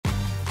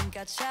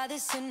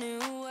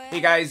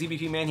Hey guys,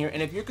 EBPMAN here,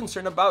 and if you're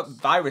concerned about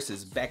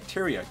viruses,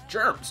 bacteria,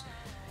 germs,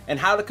 and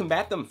how to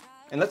combat them,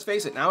 and let's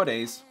face it,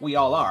 nowadays, we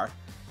all are,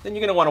 then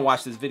you're going to want to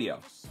watch this video.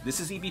 This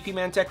is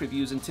EBPMAN Tech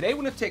Reviews, and today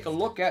we're going to take a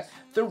look at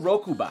the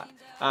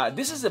ROCKUBOT.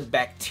 This is a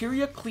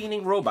bacteria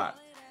cleaning robot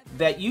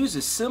that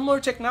uses similar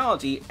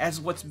technology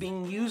as what's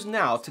being used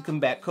now to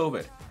combat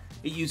COVID.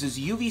 It uses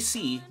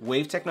UVC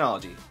wave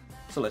technology.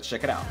 So let's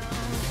check it out.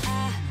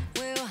 I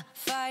will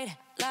fight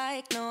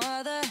like no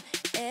other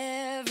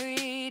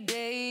every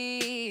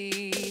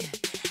day.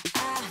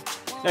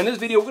 Now in this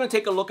video, we're going to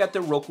take a look at the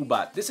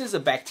ROCKUBOT. This is a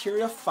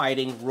bacteria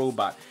fighting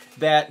robot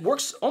that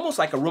works almost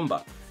like a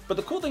Roomba. But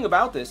the cool thing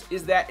about this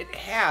is that it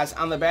has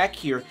on the back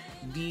here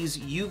these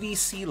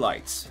UVC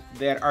lights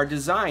that are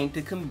designed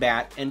to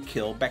combat and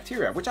kill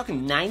bacteria. We're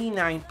talking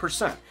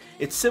 99%.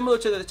 It's similar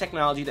to the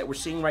technology that we're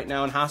seeing right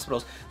now in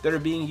hospitals that are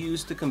being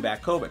used to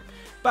combat COVID.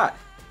 But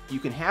you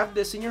can have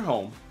this in your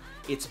home.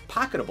 It's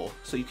pocketable,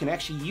 so you can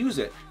actually use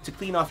it to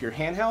clean off your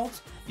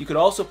handhelds. You could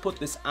also put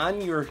this on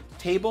your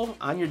table,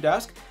 on your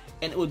desk,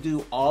 and it will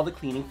do all the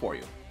cleaning for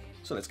you.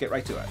 So let's get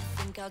right to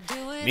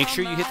it. Make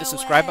sure you hit the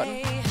subscribe button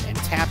and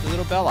tap the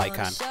little bell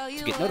icon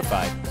to get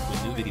notified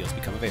when new videos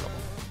become available.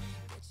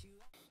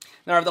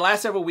 Now, over the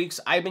last several weeks,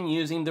 I've been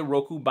using the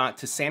ROCKUBOT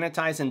to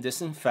sanitize and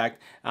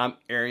disinfect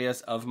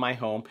areas of my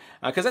home.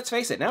 Because let's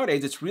face it,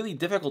 nowadays it's really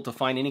difficult to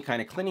find any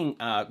kind of cleaning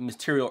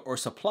material or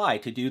supply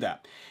to do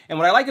that. And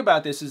what I like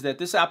about this is that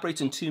this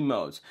operates in two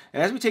modes.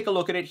 And as we take a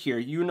look at it here,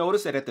 you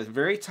notice that at the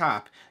very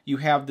top, you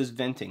have this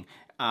venting.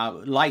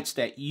 Lights,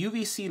 that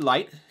UVC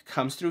light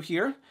comes through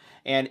here,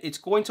 and it's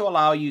going to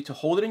allow you to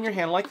hold it in your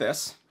hand like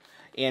this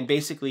and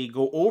basically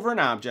go over an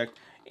object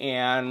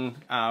and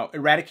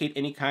eradicate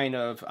any kind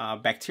of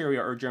bacteria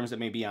or germs that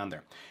may be on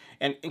there.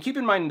 And keep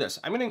in mind this,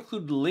 I'm going to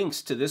include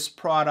links to this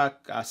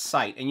product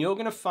site, and you're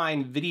going to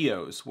find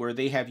videos where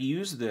they have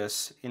used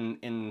this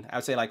in I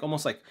would say like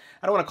almost like,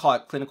 I don't want to call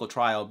it clinical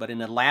trial, but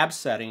in a lab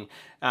setting,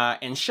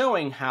 and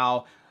showing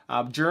how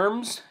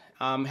germs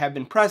have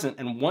been present,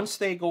 and once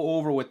they go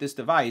over with this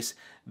device,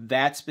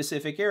 that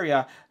specific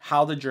area,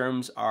 how the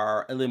germs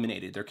are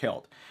eliminated, they're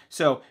killed.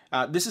 So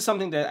this is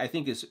something that I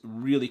think is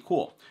really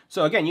cool.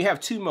 So again, you have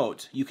two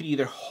modes. You could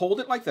either hold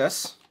it like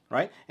this,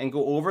 right, and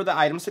go over the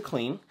items to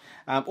clean,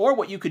 or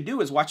what you could do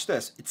is watch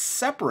this. It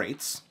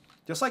separates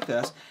just like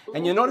this,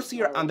 and you'll notice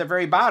here on the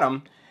very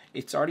bottom,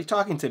 it's already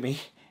talking to me,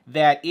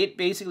 that it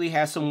basically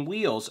has some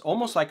wheels,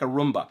 almost like a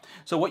Roomba.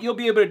 So what you'll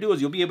be able to do is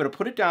you'll be able to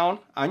put it down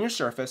on your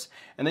surface,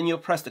 and then you'll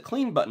press the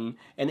clean button,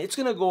 and it's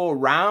going to go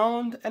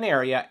around an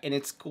area, and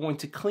it's going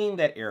to clean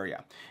that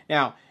area.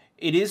 Now,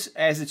 it is,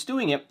 as it's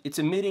doing it, it's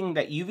emitting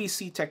that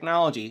UVC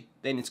technology,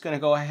 then it's going to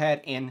go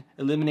ahead and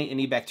eliminate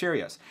any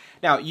bacteria.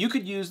 Now, you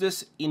could use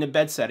this in a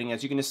bed setting,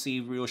 as you're going to see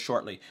real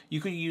shortly.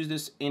 You could use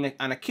this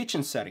on a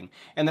kitchen setting.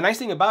 And the nice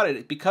thing about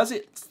it, because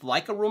it's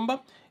like a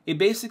Roomba, it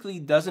basically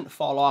doesn't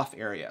fall off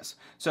areas.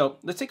 So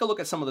let's take a look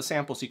at some of the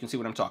samples so you can see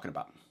what I'm talking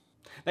about.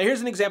 Now here's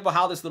an example of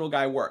how this little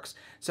guy works.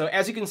 So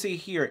as you can see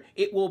here,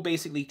 it will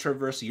basically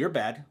traverse your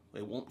bed.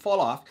 It won't fall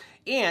off.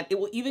 And it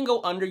will even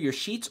go under your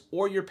sheets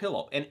or your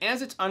pillow. And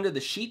as it's under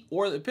the sheet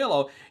or the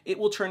pillow, it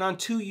will turn on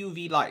two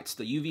UV lights.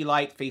 The UV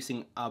light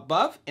facing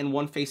above and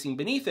one facing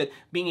beneath it,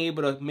 being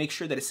able to make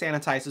sure that it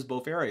sanitizes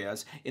both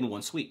areas in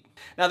one sweep.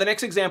 Now the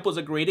next example is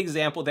a great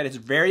example that is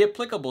very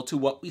applicable to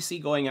what we see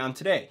going on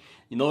today.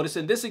 You notice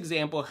in this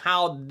example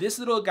how this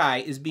little guy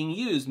is being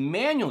used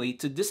manually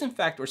to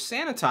disinfect or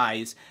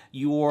sanitize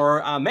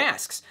your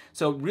masks.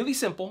 So really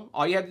simple.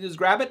 All you have to do is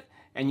grab it,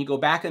 and you go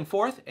back and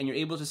forth, and you're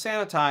able to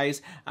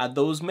sanitize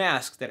those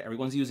masks that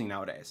everyone's using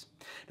nowadays.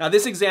 Now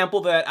this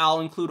example that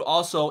I'll include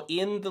also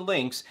in the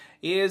links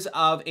is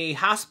of a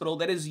hospital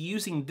that is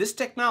using this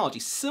technology,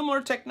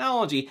 similar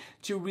technology,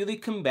 to really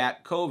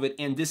combat COVID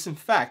and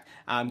disinfect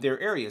their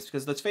areas.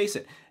 Because let's face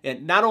it,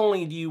 not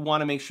only do you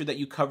want to make sure that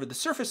you cover the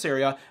surface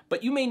area,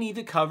 but you may need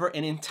to cover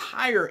an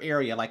entire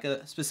area, like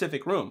a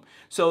specific room.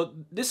 So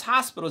this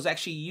hospital is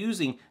actually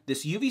using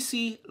this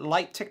UVC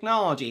light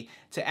technology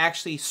to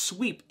actually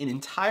sweep an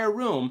entire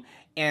room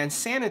and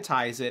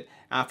sanitize it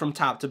from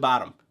top to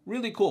bottom.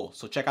 Really cool,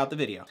 so check out the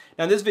video.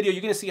 Now in this video,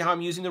 you're going to see how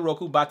I'm using the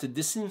ROCKUBOT to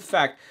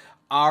disinfect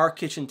our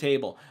kitchen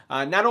table.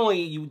 Not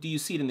only do you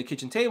see it in the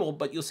kitchen table,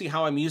 but you'll see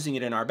how I'm using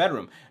it in our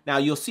bedroom. Now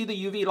you'll see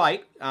the UV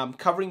light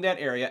covering that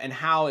area and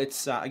how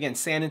it's, again,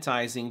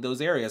 sanitizing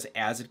those areas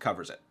as it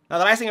covers it. Now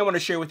the last thing I want to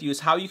share with you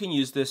is how you can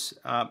use this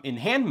in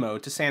hand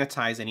mode to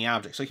sanitize any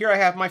object. So here I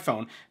have my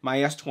phone, my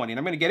S20, and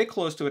I'm going to get it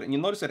close to it, and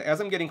you'll notice that as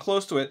I'm getting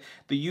close to it,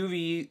 the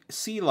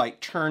UVC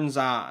light turns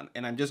on,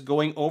 and I'm just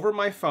going over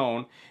my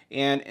phone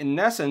and in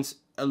essence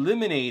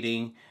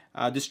eliminating,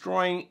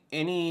 destroying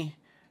any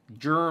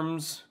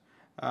germs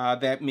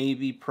that may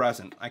be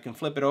present. I can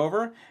flip it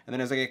over, and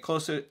then as I get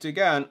closer to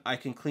again, I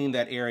can clean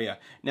that area.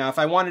 Now, if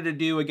I wanted to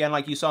do, again,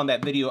 like you saw in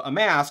that video, a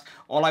mask,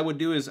 all I would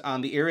do is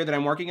on the area that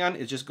I'm working on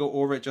is just go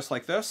over it just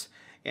like this,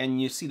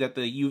 and you see that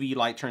the UV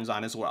light turns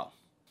on as well.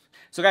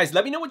 So guys,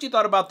 let me know what you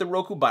thought about the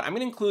ROCKUBOT. I'm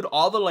going to include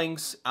all the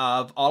links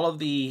of all of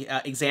the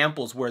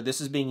examples where this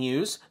is being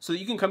used so that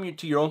you can come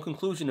to your own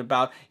conclusion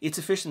about its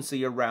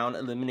efficiency around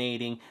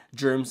eliminating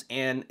germs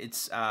and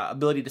its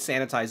ability to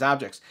sanitize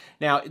objects.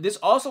 Now, this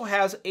also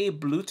has a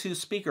Bluetooth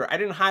speaker. I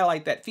didn't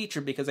highlight that feature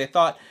because I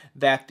thought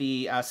that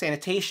the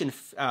sanitation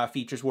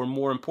features were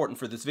more important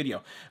for this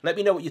video. Let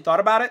me know what you thought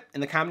about it in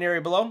the comment area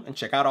below and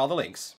check out all the links.